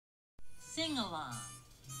sing-along.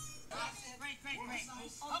 Great.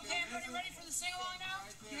 Okay, everybody ready for the sing-along now?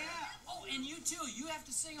 Yeah. Oh, and you too. You have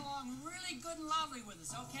to sing along really good and loudly with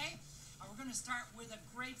us, okay? We're going to start with a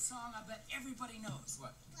great song I bet everybody knows.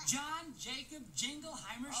 What? John Jacob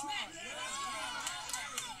Jingleheimer Schmidt.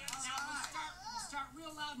 Now, we'll start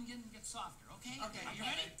real loud and get softer, okay? Okay. Are you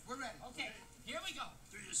ready? We're ready. Okay, here we go.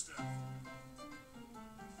 Do your stuff.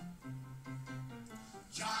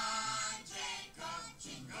 John Jacob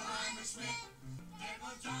Jingleheimer Schmidt. There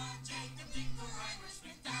goes John Jacob Jingleheimer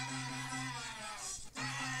Schmidt. Da, da, da, da, da, da,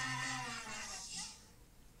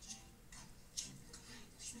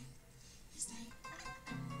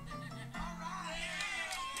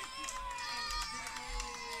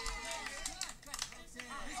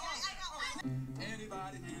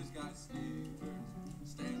 Anybody here's got sneakers?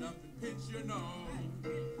 Stand up and pinch your nose.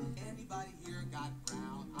 Anybody here got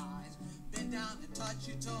brown eyes? Bend down and touch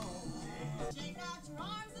your toes. Shake out your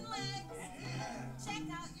arms and legs. Check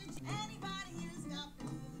out your. Anybody here's got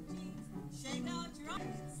blue jeans? Shake out your arms.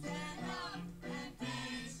 Stand up and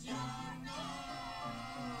pinch your nose.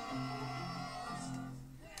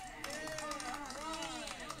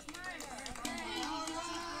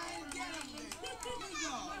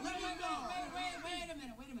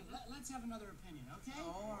 Wait a minute. Let's have another opinion, okay?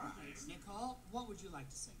 All right. Nicole, what would you like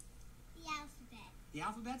to sing? The alphabet. The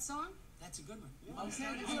alphabet song? That's a good one.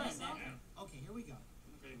 Okay, good. Okay, here we go.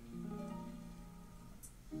 Okay.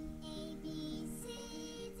 A, B, C,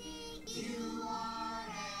 D, U, R,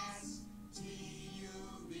 S, T, U,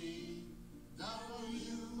 V,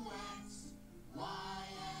 W, X, Y,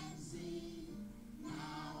 and Z.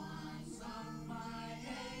 Now I'm sung my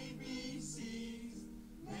ABCs.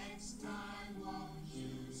 Next time, won't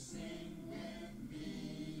you sing with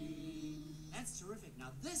me? That's terrific.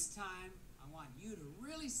 Now this time, I want you to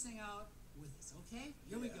really sing out with us, okay?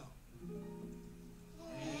 Here we go.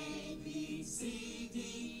 A, B, C, D,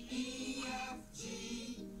 E, F,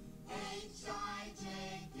 G, H, I, J,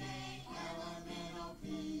 K, L, M, N, O, P.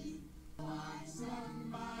 I sung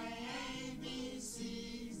my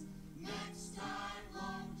ABCs. Next time,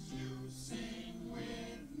 won't you sing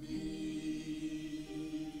with me?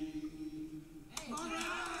 Hey,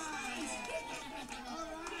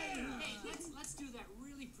 Hey, let's do that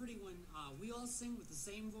really pretty one. We all sing with the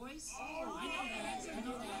same voice. Oh, I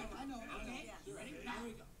know that. I know. Okay, you ready? Here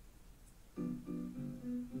we go.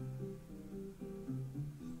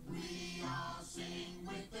 We all sing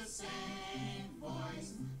with the same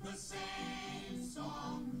voice, the same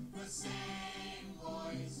song, the same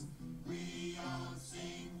voice. We all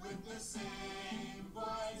sing with the same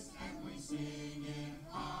voice, and we sing in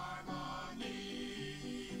harmony.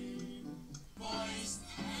 Voice,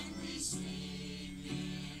 and we sing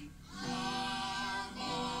in harmony.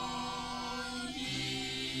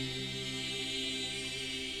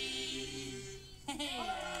 Hey!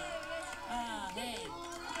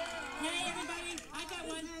 Hey, everybody! I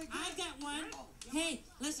got one! Hey,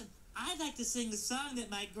 listen, I'd like to sing the song that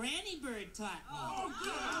my granny bird taught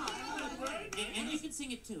me. And you can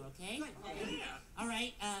sing it too, okay? All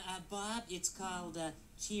right, Bob, it's called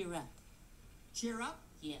Cheer Up. Cheer up.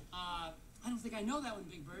 Yeah. I don't think I know that one,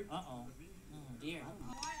 Big Bird. Uh-oh. Oh, dear.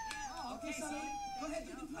 Oh, okay, Sully. Go ahead,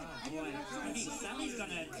 you can play. Boy, hey, Sully's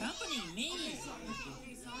gonna accompany me.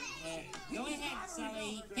 Go ahead,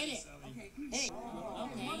 Sully. Hit it. Okay. Hey.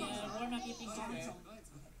 Okay, warm up your fingers. Go ahead.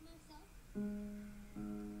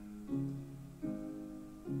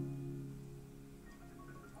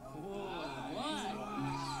 What?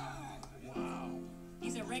 Wow.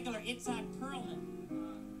 He's a regular Itzhak Perlman.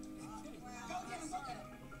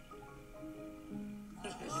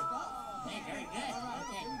 Hey, very good.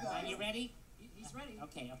 Okay, are you ready? He's ready.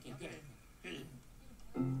 Okay, good.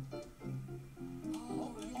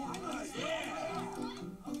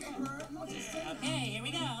 Okay, here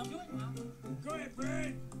we go. Do it now. Go ahead,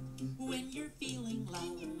 Bird. When you're feeling low,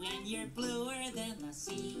 when you're bluer than the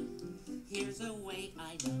sea, here's a way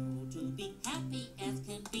I know to be happy as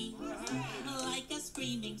can be. Like a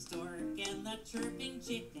screaming stork and the chirping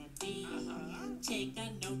chickadee. Take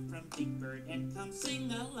a note from Big Bird and come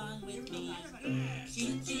sing along with me.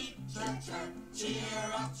 Cheep, cheep, Chirp, chirp, cheer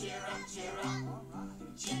up, cheer up, cheer up.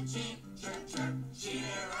 Cheep, cheep, chirp, chirp,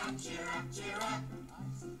 cheer up, cheer up, cheer up.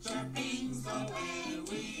 Chirping's the way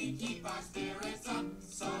we keep our spirits up.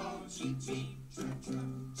 So cheep, cheep, chirp, chirp,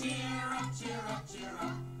 cheer up, cheer up, cheer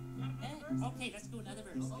up. Okay, let's do another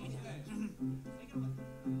verse.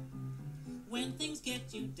 When things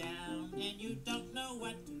get you down and you don't know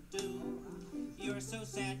what to do, you're so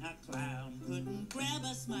sad a clown couldn't grab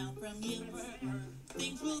a smile from you.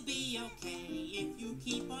 Things will be okay if you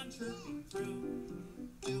keep on chirping through.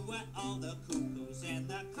 Do what all the cuckoos and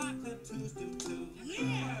the cockatoos do too.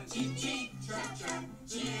 Yeah! Cheep, cheep, chirp, chirp,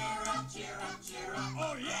 cheer up, cheer up, cheer up.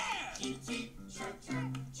 Oh, yeah! Cheep, cheep, chirp,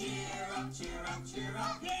 chirp, cheer up, cheer up, cheer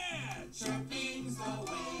up. Yeah! Chirping's the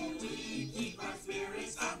way we keep our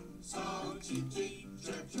spirits up. So cheep, cheep,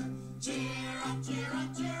 chirp, chirp, cheer up, cheer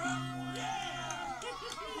up, cheer up. Yeah!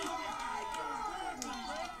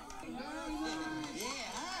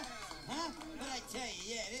 Yeah, huh? Huh? But I tell you,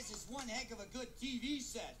 yeah, this is one heck of a good TV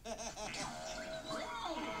set.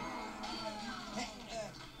 Hey,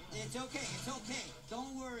 it's okay.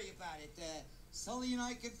 Don't worry about it. Sully and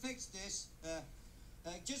I can fix this.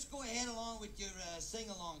 Just go ahead along with your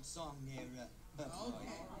sing-along song there.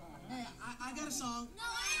 Okay. Hey, I got a song. No,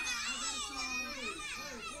 I got a song.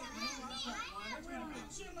 Wait a minute.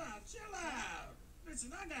 Chill out.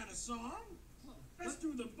 Listen, I got a song. Let's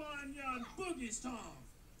do the Barnyard Boogie song.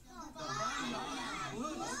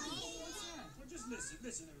 Well, just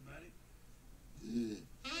listen, everybody.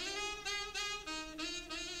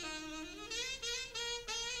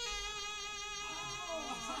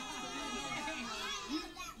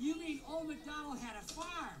 You mean Old MacDonald had a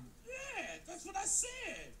farm? Yeah, that's what I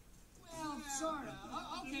said. Well, sort of.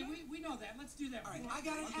 Okay, we know that. Let's do that. All right, I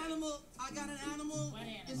got an animal. What animal?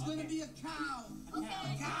 It's gonna be a cow. A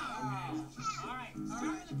cow. All right.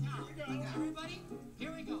 Start with a cow. Here we go. Everybody,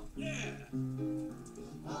 here we go. Yeah.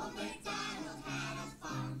 Old MacDonald had a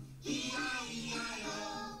farm,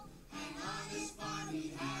 E-I-E-I-O. And on his farm he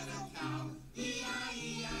had a cow,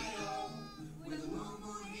 E-I-E-I-O. With a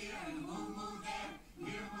moo-moo here and a moo-moo there.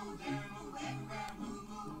 Here moo, there moo, everywhere moo,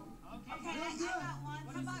 moo. Okay, I got one.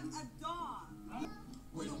 How about a dog?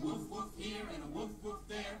 With a woof woof here and a woof woof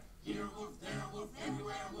there. Here a woof, there a woof,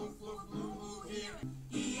 everywhere woof woof, moo moo here.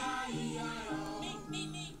 E-I-E-I-O.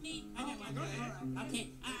 Me. I got one. Go ahead. Okay,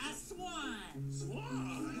 a swan.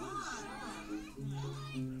 Swan.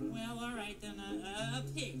 Well, all right then, a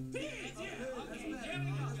pig. Pig, yeah. Okay, here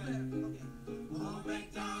we go. Old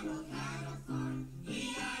MacDonald had a farm,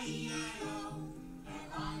 E-I-E-I-O.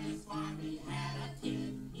 And on his farm he had a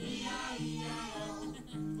pig, E-I-E-I-O.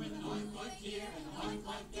 With an oink oink here and an oink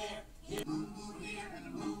oink there. Here moo moo here and a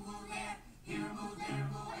moo moo there. Here a moo, there a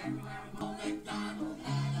moo, everywhere a moo. Old MacDonald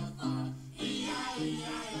had a farm,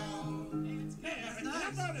 E-I-E-I-O. Yeah, how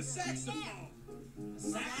about a saxophone?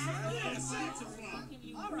 Saxophone? Yeah, saxophone.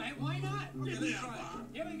 All right, why not? Get there, Bob.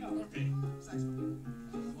 Here we go. Okay.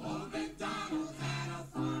 Old MacDonald had a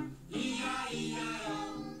farm, E-I-E-I-O.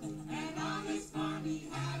 And on his farm he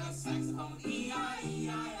had a saxophone,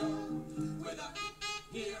 E-I-E-I-O. With a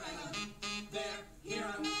here and a there, here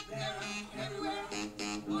and there, everywhere.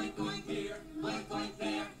 Oink oink here, oink oink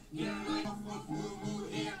there. Here oink woof moo moo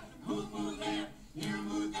here, moo moo there. Here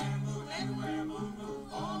moo, there moo, everywhere moo moo.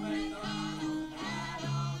 Old MacDonald had a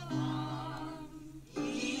farm,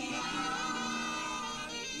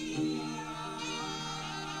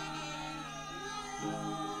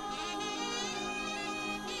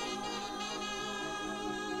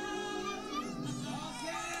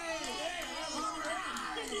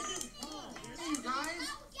 Hey, you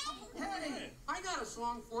guys. Hey, I got a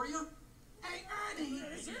song for you. Hey, Ernie,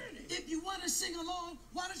 There's Ernie. if you want to sing along,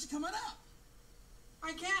 why don't you come on up?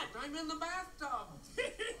 I can't. I'm in the bathtub.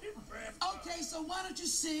 Okay, so why don't you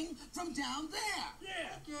sing from down there?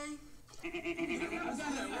 Yeah. Okay.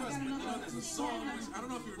 There's a song. I don't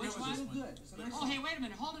know if you Which remember one? this one. Oh, hey, wait a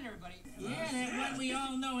minute. Hold it, everybody. Yeah, that one we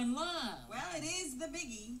all know and love. Well, it is the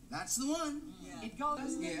biggie. That's the one. It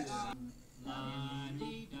goes.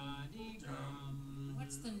 La-dee-da-dee-dum.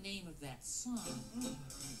 What's the name of that song?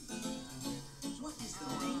 What is the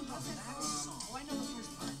name of that song? Oh, I know the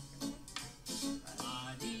first part.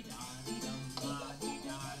 La-dee-da-dee-dum,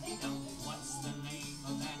 la-dee-da-dee-dum. What's the name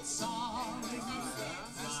of that song?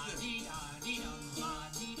 La-dee-da-dee-dum,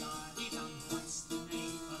 la-dee-da-dee-dum. What's the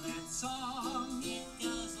name of that song? It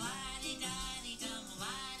goes la-dee-da-dee-dum,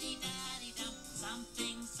 la-dee-da-dee-dum.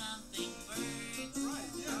 Something, something birds.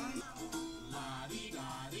 Right, yeah.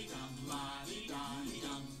 La-dee-da-dee-dum,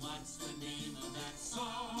 la-dee-da-dee-dum. What's the name of that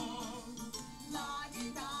song?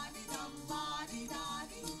 La-di-da-di-dum,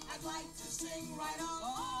 la-di-da-di. I'd like to sing right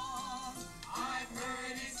along. I've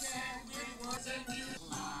heard it said it wasn't you.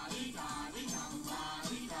 La-dee-da-dee-dum,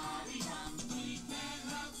 la-dee-da-dee-dum. We can't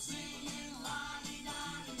help singing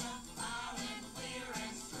la-dee-da-dee-dum, loud and clear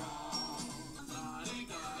and strong.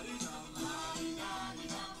 La-dee-da-dee-dum,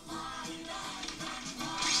 la-dee-da-dee-dum, la-dee-da-dee-dum.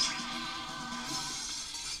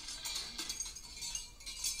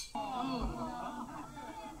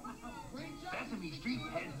 Sesame Street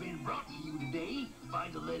has been brought to you today by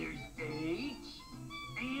the letters H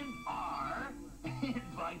and R and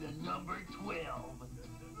by the number 12.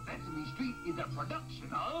 Sesame Street Feet is a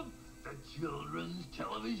production of the Children's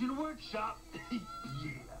Television Workshop.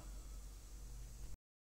 Yeah.